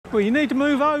Well, you need to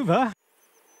move over.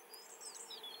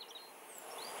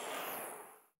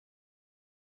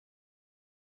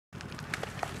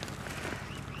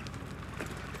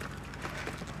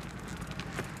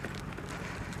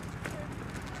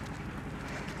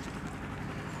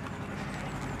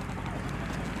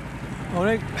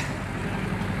 Morning.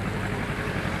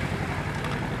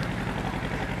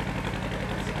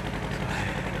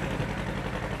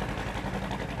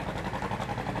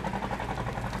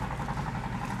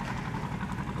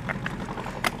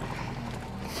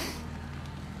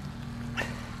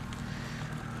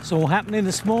 It's all happening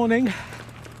this morning.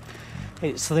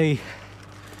 It's the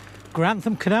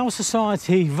Grantham Canal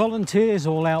Society volunteers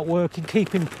all out working,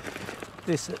 keeping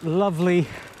this lovely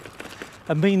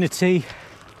amenity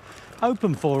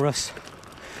open for us.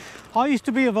 I used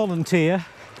to be a volunteer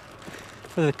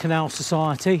for the Canal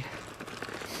Society,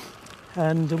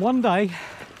 and one day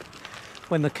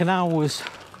when the canal was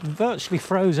virtually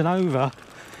frozen over,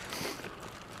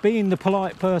 being the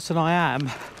polite person I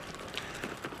am,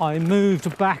 I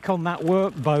moved back on that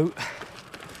workboat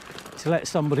to let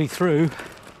somebody through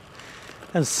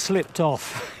and slipped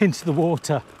off into the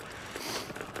water,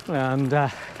 and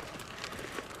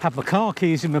had my car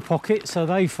keys in my pocket, so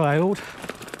they failed.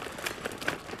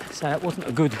 So it wasn't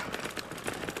a good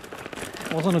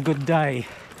day,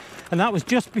 and that was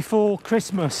just before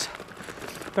Christmas.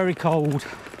 Very cold,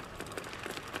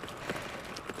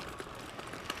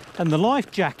 and the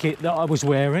life jacket that I was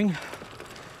wearing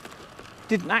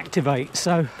didn't activate,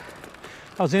 so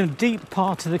I was in a deep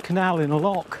part of the canal in a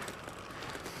lock.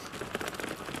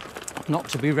 Not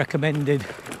to be recommended.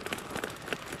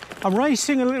 I'm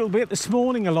racing a little bit this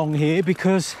morning along here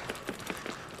because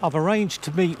I've arranged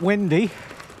to meet Wendy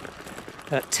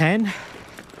at 10.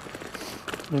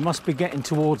 We must be getting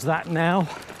towards that now.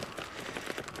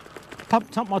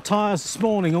 Pumped up my tyres this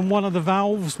morning and one of the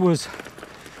valves was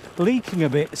leaking a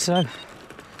bit, so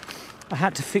I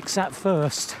had to fix that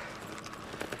first.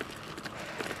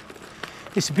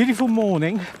 It's a beautiful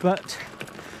morning, but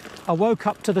I woke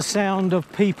up to the sound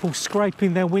of people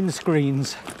scraping their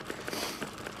windscreens,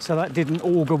 so that didn't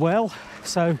augur well.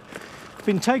 So I've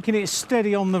been taking it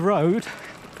steady on the road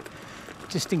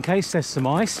just in case there's some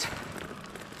ice.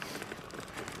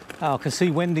 I can see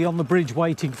Wendy on the bridge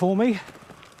waiting for me.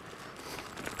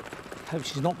 Hope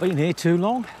she's not been here too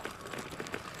long.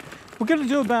 We're going to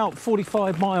do about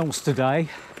 45 miles today.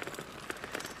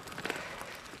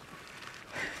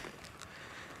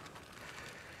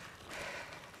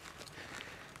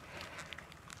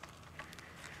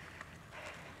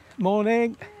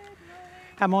 Morning. Good morning.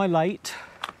 Am I late?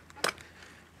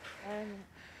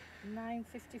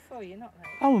 9:54, you're not late.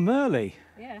 Oh, I'm early.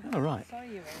 Yeah. Oh, right. Sorry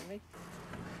you're early.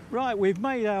 Right, we've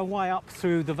made our way up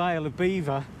through the Vale of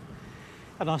Belvoir,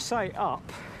 and I say up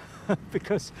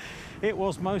because it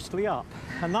was mostly up,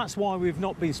 and that's why we've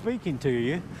not been speaking to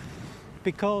you,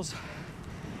 because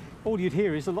all you'd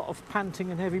hear is a lot of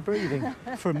panting and heavy breathing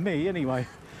from me anyway.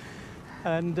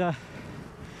 And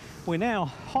we're now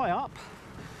high up,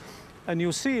 and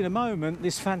you'll see in a moment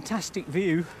this fantastic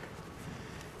view.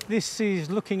 This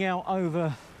is looking out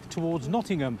over towards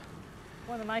Nottingham.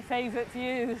 One of my favourite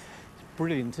views. It's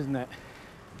brilliant, isn't it?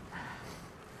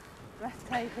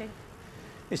 Breathtaking.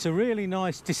 It's a really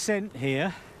nice descent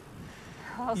here.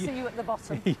 I'll see you at the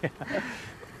bottom.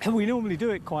 Yeah. We normally do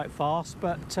it quite fast,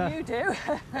 but You do.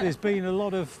 there's been a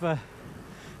lot of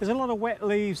wet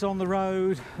leaves on the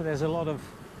road. There's a lot of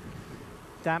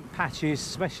damp patches,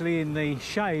 especially in the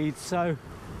shade, so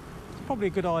it's probably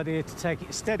a good idea to take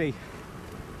it steady.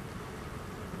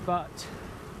 But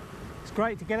it's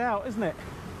great to get out, isn't it?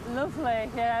 Lovely,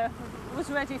 yeah. I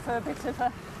was ready for a bit of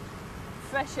a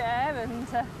fresh air, and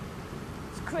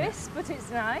it's crisp, but it's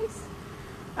nice.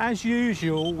 As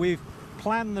usual, we've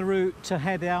planned the route to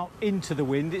head out into the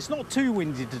wind. It's not too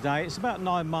windy today, it's about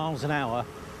 9 miles an hour,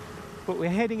 but we're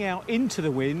heading out into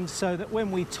the wind so that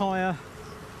when we tire,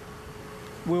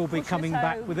 we'll be coming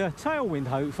back with a tailwind,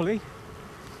 hopefully,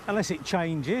 unless it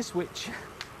changes, which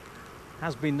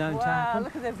has been known to happen. Wow,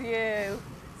 look at the view.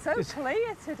 So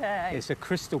clear today. It's a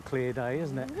crystal clear day,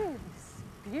 isn't it? It's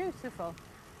beautiful.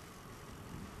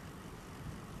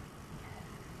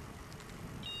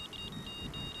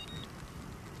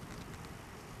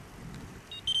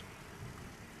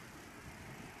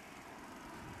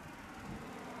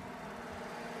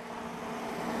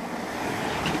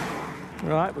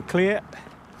 Right, we're clear.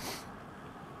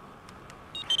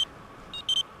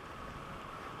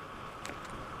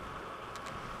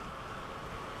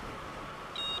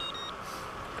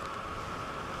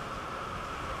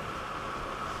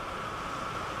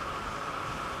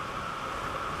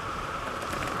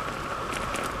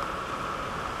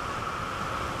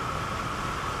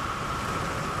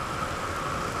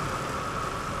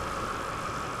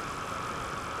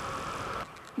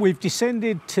 We've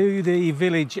descended to the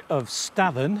village of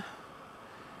Stavern,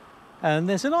 and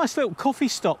there's a nice little coffee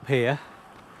stop here.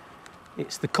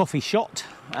 It's the Coffee Shot,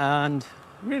 and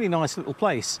really nice little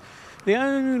place. The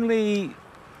only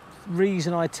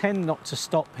reason I tend not to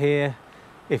stop here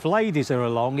if ladies are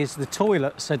along is the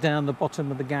toilets are down the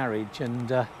bottom of the garage,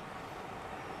 and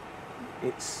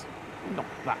it's not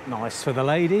that nice for the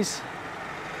ladies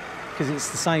because it's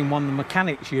the same one the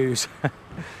mechanics use.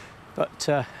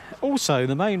 But also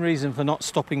the main reason for not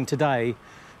stopping today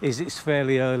is it's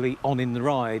fairly early on in the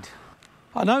ride.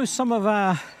 I know some of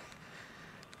our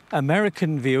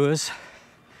American viewers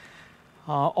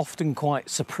are often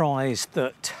quite surprised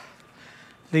that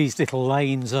these little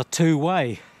lanes are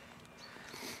two-way.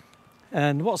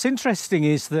 And what's interesting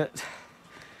is that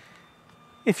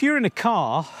if you're in a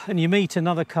car and you meet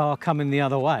another car coming the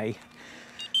other way,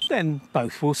 then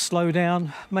both will slow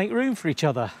down, make room for each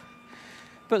other.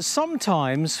 But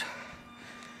sometimes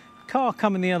a car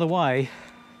coming the other way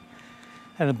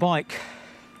and a bike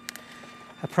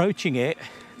approaching it,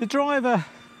 the driver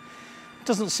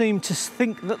doesn't seem to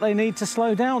think that they need to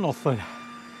slow down often.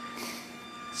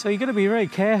 So you've got to be very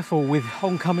careful with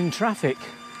oncoming traffic.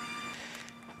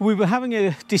 We were having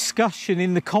a discussion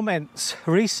in the comments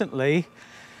recently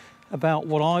about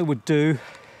what I would do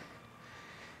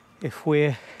if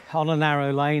we're on a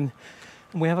narrow lane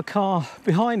and we have a car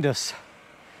behind us.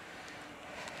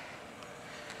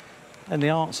 And the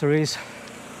answer is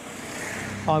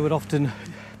I would often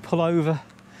pull over,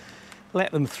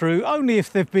 let them through, only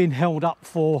if they've been held up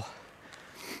for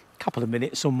a couple of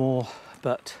minutes or more,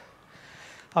 but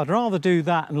I'd rather do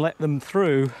that and let them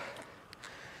through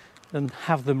than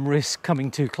have them risk coming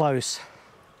too close.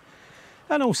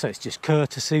 And also it's just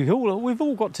courtesy. We've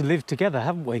all got to live together,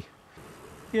 haven't we?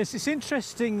 Yes, it's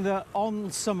interesting that on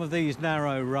some of these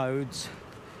narrow roads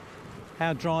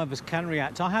how drivers can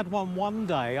react. I had one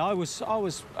day. I was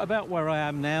about where I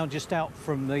am now, just out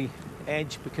from the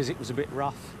edge because it was a bit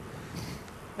rough.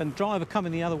 And the driver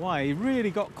coming the other way really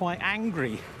got quite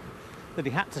angry that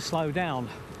he had to slow down.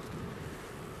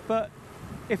 But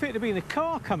if it had been a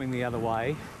car coming the other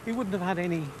way, he wouldn't have had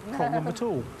any problem at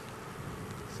all.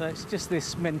 So it's just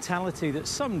this mentality that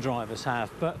some drivers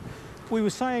have. But we were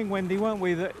saying, Wendy, weren't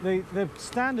we, that the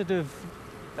standard of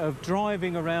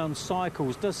driving around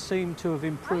cycles does seem to have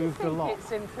improved a lot.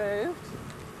 It's improved.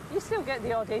 You still get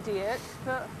the odd idiot,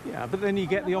 but... Yeah, but then you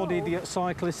get the odd idiot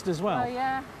cyclist as well. Oh,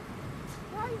 yeah.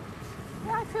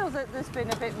 I feel that there's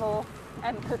been a bit more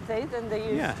empathy than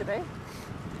there used to be,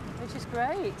 which is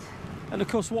great. And of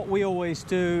course what we always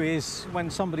do is when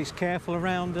somebody's careful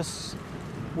around us,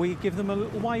 we give them a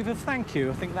little wave of thank you.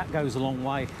 I think that goes a long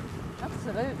way.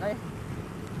 Absolutely.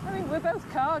 I mean, we're both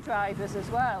car drivers as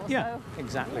well. Yeah, so,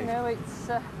 exactly. You know, it's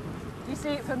you see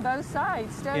it from both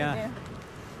sides, don't you?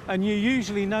 And you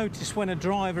usually notice when a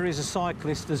driver is a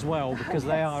cyclist as well, because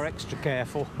they are extra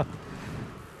careful.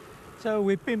 So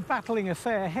we've been battling a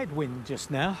fair headwind just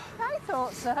now. I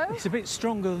thought so. It's a bit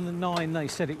stronger than the 9 they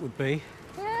said it would be.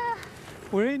 Yeah.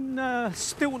 We're in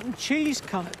Stilton cheese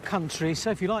country, so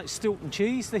if you like Stilton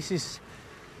cheese, this is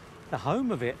the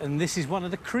home of it, and this is one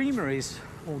of the creameries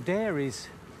or dairies.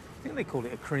 I think they call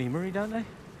it a creamery, don't they?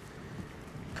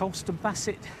 Colston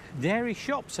Bassett dairy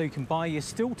shop, so you can buy your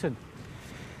Stilton.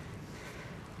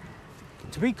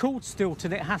 To be called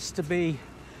Stilton, it has to be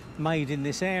made in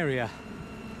this area.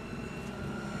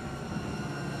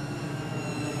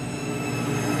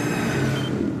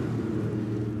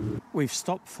 We've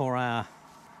stopped for our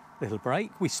little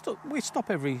break. We stop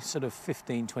every sort of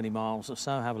 15-20 miles or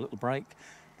so, have a little break.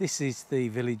 This is the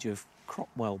village of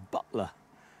Cropwell Butler.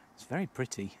 It's very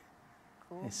pretty.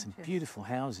 There's some beautiful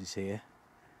houses here,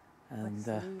 and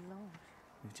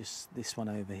we've just this one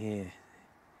over here.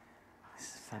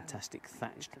 This fantastic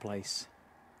thatched place.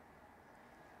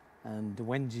 And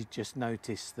Wendy just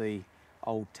noticed the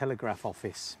old telegraph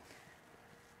office.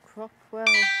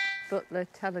 Cropwell Butler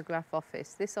Telegraph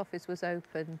Office. This office was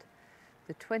opened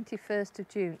the 21st of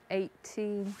June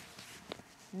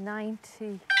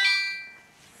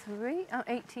 1893. Oh,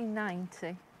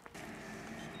 1890.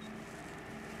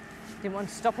 Didn't want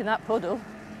to stop in that puddle.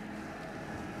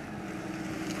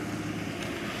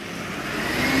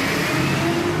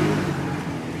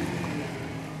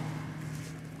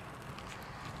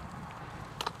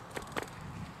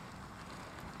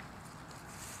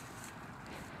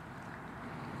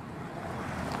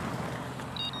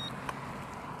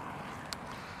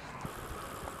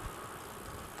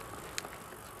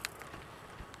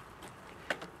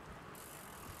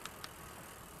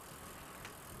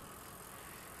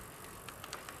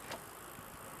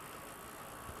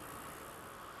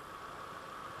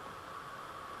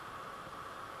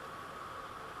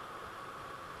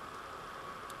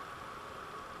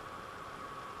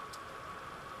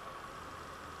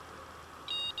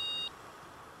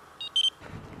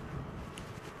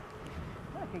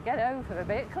 could get over a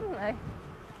bit, couldn't they?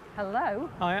 Hello?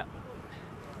 Oh, yeah.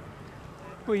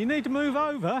 Well, you need to move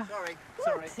over.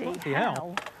 Bloody Bloody hell.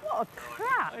 hell. What a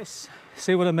crap.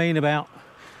 See what I mean about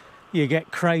you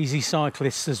get crazy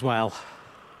cyclists as well.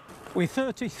 We're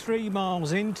 33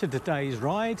 miles into today's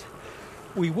ride.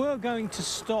 We were going to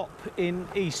stop in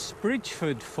East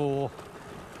Bridgeford for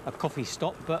a coffee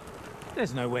stop, but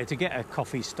there's nowhere to get a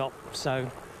coffee stop, so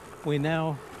we're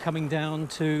now coming down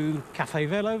to Caffe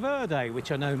Verde,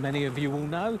 which I know many of you will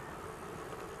know.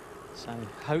 So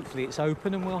hopefully it's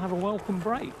open and we'll have a welcome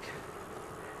break.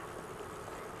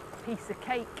 Piece of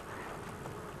cake.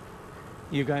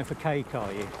 You're going for cake,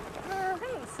 are you? I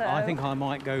think so. I think I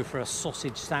might go for a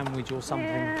sausage sandwich or something.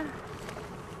 Yeah.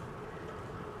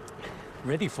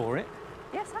 Ready for it?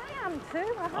 Yes, I am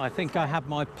too. I think I had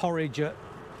my porridge at,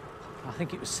 I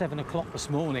think it was 7 o'clock this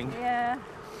morning. Yeah.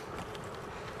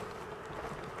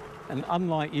 And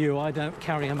unlike you, I don't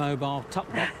carry a mobile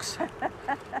tuck box.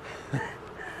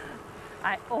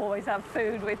 I always have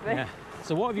food with me. Yeah.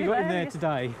 So what have you got in there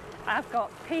today? I've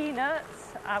got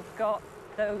peanuts, I've got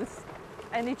those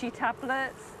energy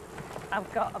tablets,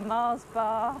 I've got a Mars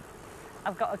bar,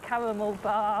 I've got a caramel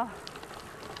bar.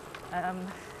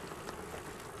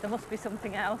 There must be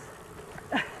something else.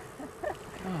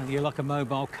 Oh, you're like a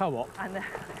mobile co-op. I know.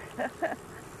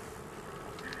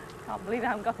 Can't believe I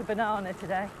haven't got a banana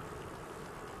today.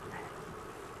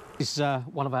 This is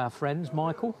one of our friends,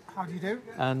 Michael. How do you do?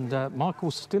 And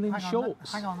Michael's still in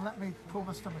shorts. Hang on, let me pull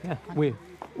my stomach. Yeah,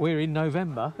 we're in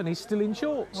November and he's still in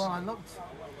shorts. Well, I looked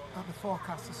at the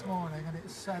forecast this morning and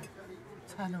it said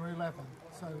 10 or 11.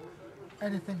 So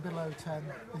anything below 10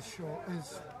 is short,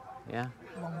 is Yeah.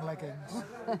 long leggings.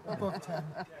 Above 10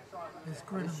 is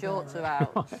grin and Shorts bear. are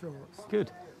out. Shorts.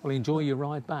 Good. Well, enjoy your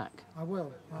ride back. I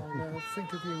will. I'll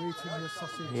think of you eating your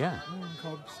sausage Yeah. and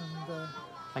cobs and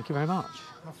Thank you very much.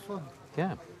 have fun.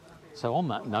 Yeah. So on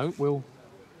that note, we'll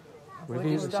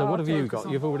review. you So what have you start?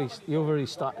 got? You've already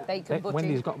started. Bacon butty.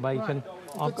 Wendy's got bacon.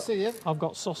 Good to see you. I've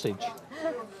got sausage.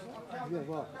 Yeah,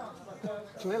 well,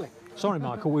 clearly. Sorry,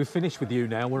 Michael, we've finished with you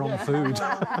now. We're on food.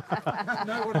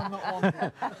 No, when I'm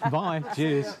not on. Bye.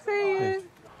 Cheers. See you.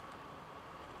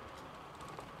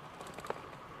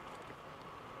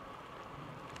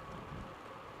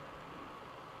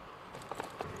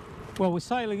 Well, we're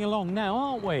sailing along now,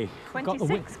 aren't we? We've got the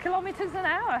 26 kilometres an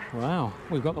hour. Wow,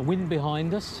 we've got the wind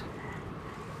behind us.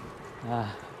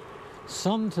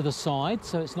 Sun to the side,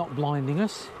 so it's not blinding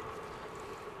us.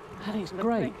 And it's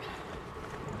great.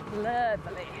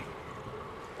 Lovely.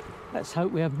 Let's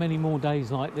hope we have many more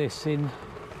days like this in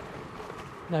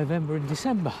November and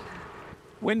December.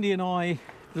 Wendy and I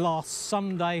last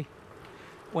Sunday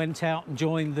went out and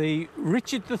joined the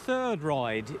Richard III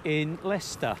ride in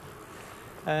Leicester.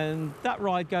 And that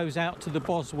ride goes out to the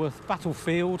Bosworth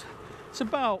battlefield. It's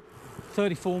about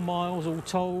 34 miles all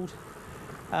told,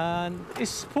 and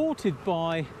it's supported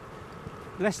by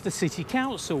Leicester City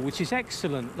Council, which is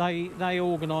excellent. They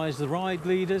organise the ride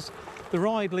leaders. The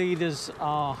ride leaders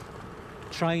are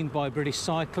trained by British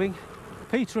Cycling.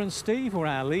 Peter and Steve were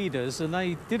our leaders, and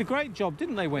they did a great job,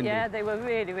 didn't they, Wendy? Yeah, they were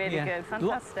really, really Yeah. good.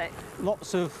 Fantastic.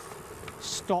 Lots of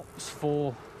stops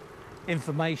for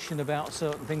information about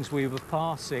certain things we were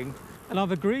passing, and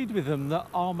I've agreed with them that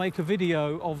I'll make a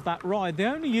video of that ride. They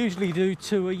only usually do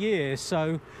 2 a year,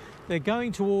 so they're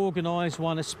going to organise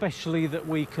one especially that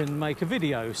we can make a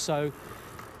video. So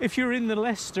if you're in the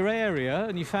Leicester area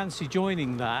and you fancy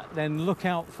joining that, then look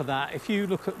out for that. If you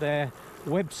look at their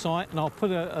website, and I'll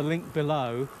put a link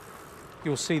below,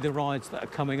 you'll see the rides that are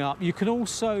coming up. You can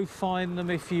also find them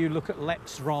if you look at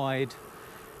Let's Ride,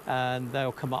 and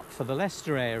they'll come up for the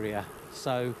Leicester area.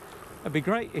 So it'd be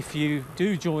great if you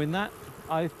do join that.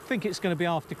 I think it's going to be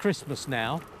after Christmas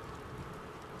now,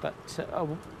 but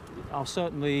I'll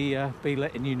certainly be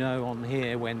letting you know on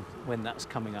here when that's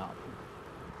coming up.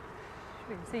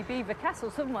 We can see Beaver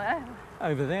Castle somewhere.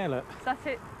 Over there, look. Is that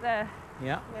it there?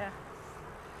 Yeah. Yeah.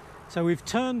 So we've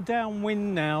turned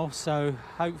downwind now, so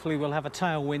hopefully we'll have a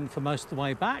tailwind for most of the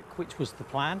way back, which was the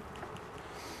plan.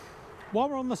 While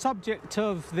we're on the subject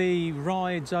of the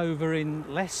rides over in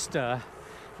Leicester,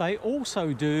 they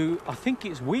also do, I think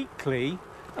it's weekly,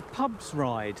 a pubs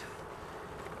ride.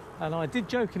 And I did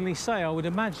jokingly say I would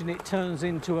imagine it turns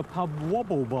into a pub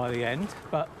wobble by the end,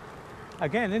 but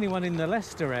again, anyone in the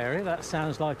Leicester area, that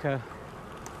sounds like a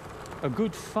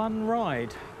good fun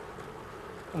ride.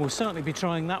 And we'll certainly be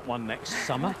trying that one next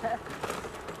summer.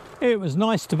 It was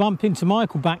nice to bump into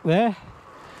Michael back there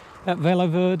at Velo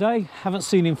Verde. Haven't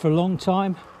seen him for a long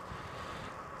time.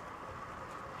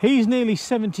 He's nearly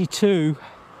 72,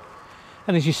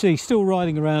 and as you see, still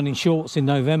riding around in shorts in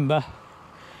November.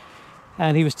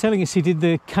 And he was telling us he did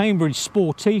the Cambridge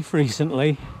Sportif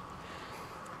recently,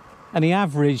 and he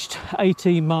averaged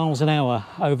 18 miles an hour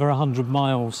over 100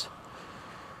 miles,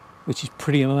 which is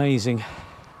pretty amazing.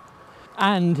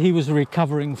 And he was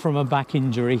recovering from a back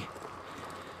injury.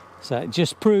 So it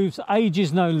just proves age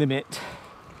is no limit.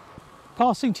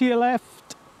 Passing to your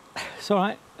left. It's all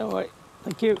right, don't worry.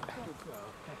 Thank you.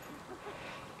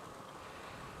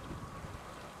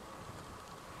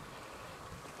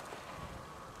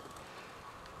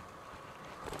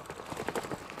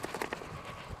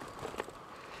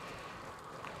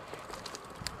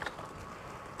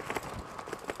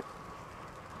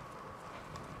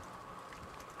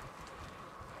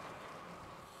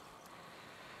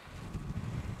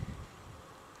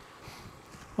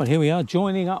 Well, here we are,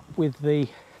 joining up with the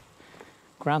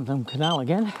Grantham Canal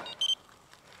again.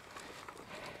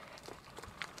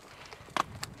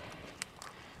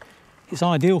 It's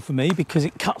ideal for me because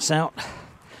it cuts out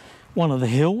one of the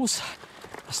hills.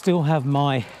 I still have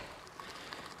my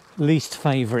least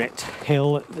favourite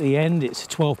hill at the end. It's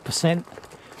 12%.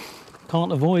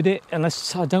 Can't avoid it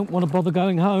unless I don't want to bother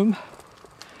going home.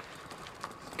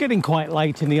 It's getting quite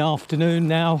late in the afternoon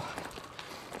now.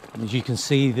 As you can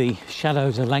see, the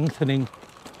shadows are lengthening,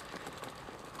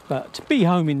 but be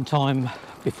home in time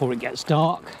before it gets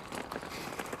dark.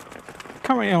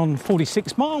 Currently on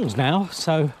 46 miles now,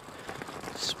 so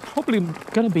it's probably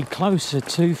going to be closer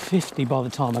to 50 by the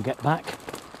time I get back.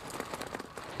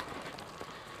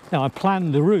 Now, I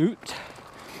planned the route,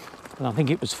 and I think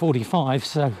it was 45,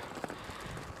 so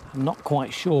I'm not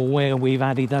quite sure where we've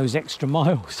added those extra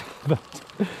miles, but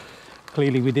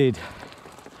clearly we did.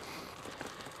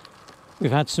 We've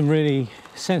had some really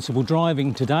sensible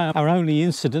driving today. Our only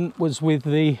incident was with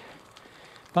the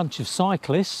bunch of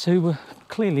cyclists who were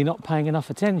clearly not paying enough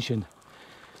attention.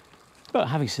 But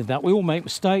having said that, we all make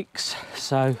mistakes,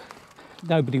 so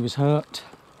nobody was hurt,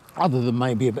 other than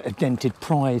maybe a bit of dented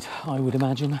pride, I would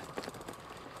imagine.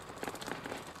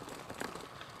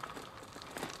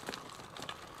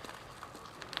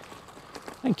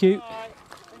 Thank you.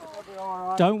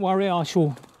 Right. Don't worry, I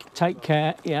shall take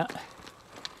care, yeah.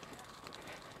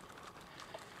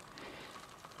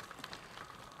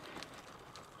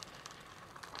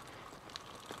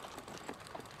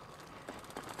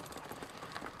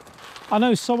 I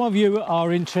know some of you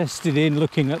are interested in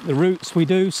looking at the routes we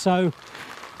do, so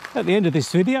at the end of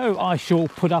this video I shall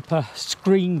put up a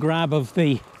screen grab of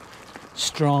the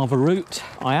Strava route.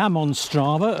 I am on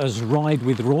Strava as Ride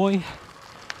with Roy,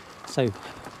 so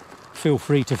feel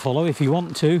free to follow if you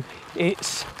want to.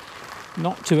 It's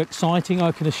not too exciting,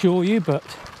 I can assure you, but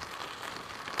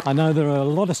I know there are a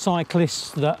lot of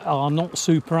cyclists that are not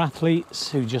super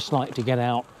athletes who just like to get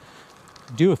out,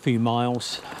 do a few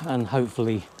miles, and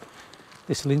hopefully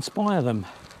this will inspire them.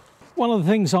 One of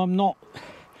the things I'm not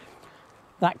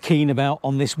that keen about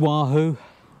on this Wahoo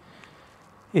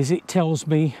is it tells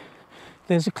me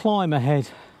there's a climb ahead,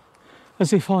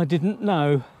 as if I didn't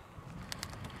know.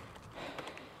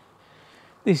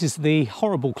 This is the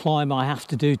horrible climb I have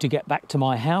to do to get back to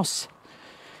my house.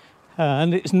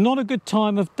 And it's not a good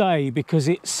time of day because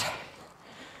it's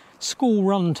school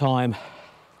run time.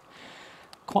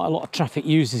 Quite a lot of traffic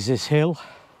uses this hill,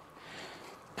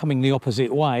 coming the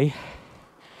opposite way.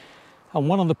 And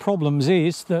one of the problems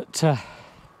is that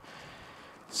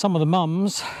some of the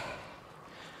mums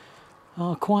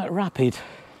are quite rapid,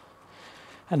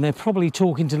 and they're probably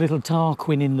talking to little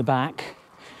Tarquin in the back,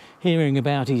 hearing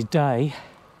about his day,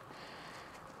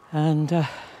 and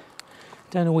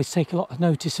don't always take a lot of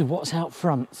notice of what's out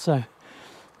front. So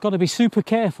got to be super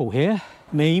careful here.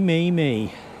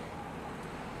 Me.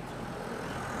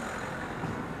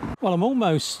 Well, I'm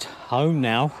almost home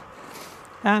now,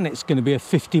 and it's going to be a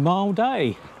 50-mile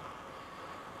day.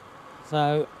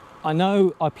 So I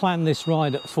know I planned this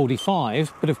ride at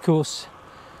 45, but of course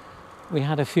we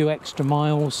had a few extra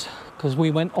miles because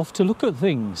we went off to look at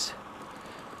things,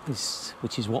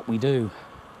 which is what we do.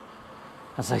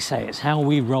 As they say, it's how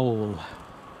we roll.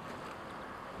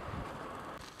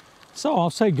 So I'll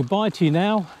say goodbye to you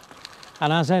now,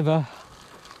 and as ever,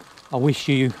 I wish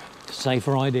you safe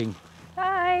riding.